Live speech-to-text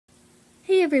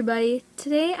Hey everybody,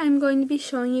 today I'm going to be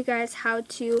showing you guys how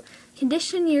to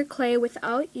condition your clay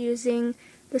without using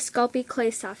the Sculpey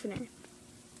clay softener.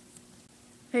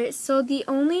 Alright, so the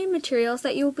only materials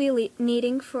that you'll be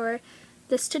needing for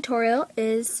this tutorial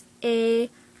is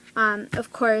of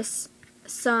course,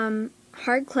 some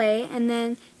hard clay, and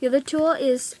then the other tool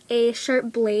is a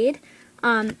sharp blade.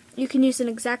 You can use an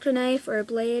X-Acto knife or a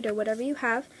blade or whatever you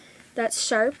have that's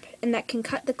sharp and that can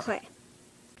cut the clay.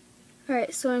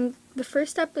 Alright, so the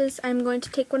first step is I'm going to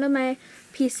take one of my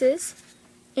pieces,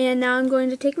 and now I'm going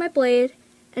to take my blade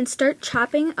and start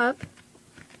chopping up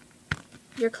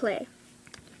your clay.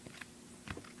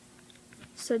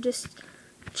 So just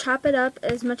chop it up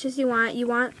as much as you want. You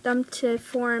want them to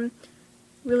form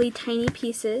really tiny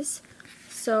pieces,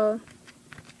 so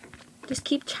just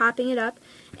keep chopping it up.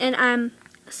 And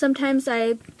sometimes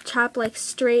I chop like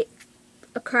straight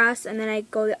across and then I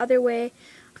go the other way.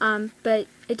 But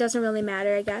it doesn't really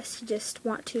matter, I guess. You just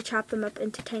want to chop them up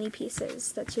into tiny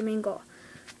pieces. That's your main goal.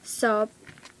 So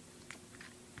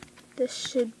this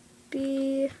should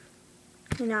be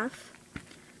enough.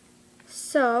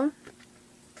 So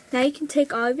now you can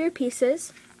take all of your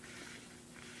pieces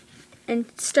and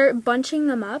start bunching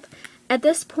them up. At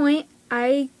this point,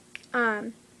 I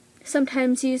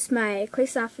sometimes use my clay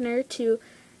softener to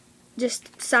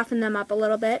just soften them up a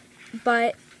little bit,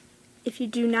 but if you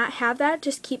do not have that,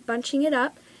 just keep bunching it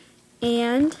up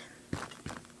and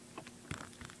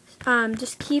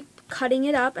just keep cutting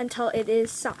it up until it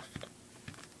is soft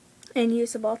and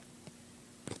usable.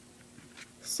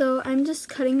 So I'm just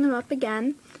cutting them up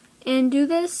again, and do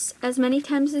this as many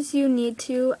times as you need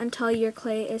to until your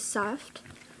clay is soft.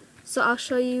 So I'll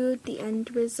show you the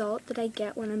end result that I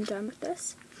get when I'm done with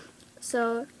this.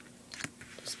 So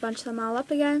just bunch them all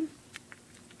up again.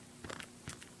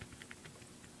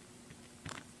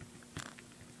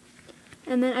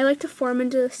 And then I like to form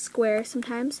into a square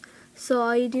sometimes. So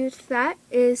all you do with that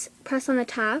is press on the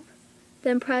top,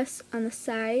 then press on the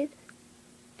side,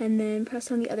 and then press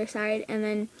on the other side, and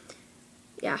then,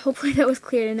 yeah, hopefully that was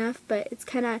clear enough, but it's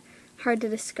kind of hard to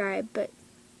describe, but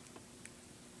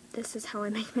this is how I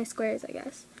make my squares, I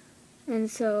guess. And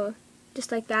so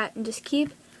just like that, and just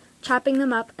keep chopping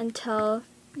them up until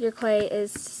your clay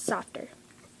is softer.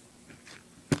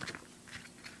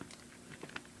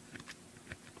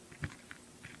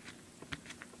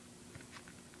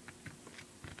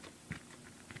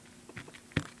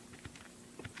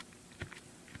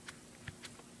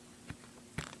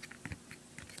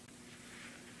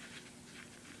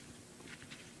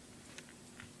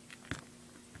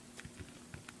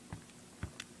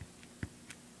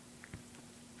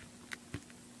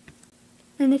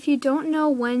 And if you don't know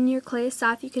when your clay is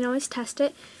soft, you can always test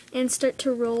it and start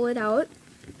to roll it out.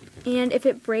 And if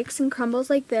it breaks and crumbles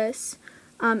like this,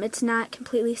 it's not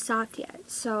completely soft yet.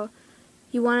 So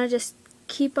you want to just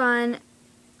keep on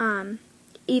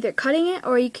either cutting it,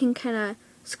 or you can kind of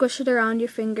squish it around your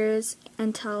fingers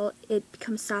until it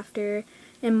becomes softer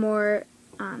and more,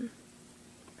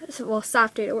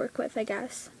 softer to work with, I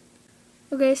guess.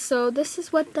 Okay, so this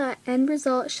is what the end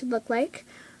result should look like.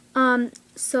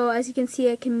 So as you can see,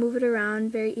 I can move it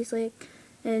around very easily,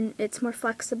 and it's more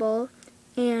flexible,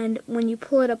 and when you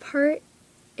pull it apart,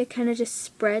 it kind of just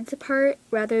spreads apart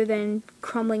rather than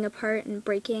crumbling apart and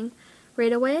breaking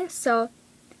right away. So,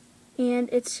 and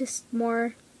it's just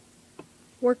more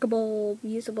workable,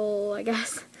 usable, I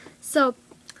guess. So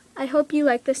I hope you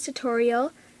like this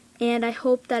tutorial, and I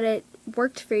hope that it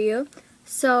worked for you.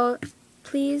 So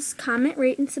please comment,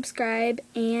 rate, and subscribe,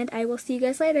 and I will see you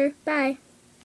guys later. Bye!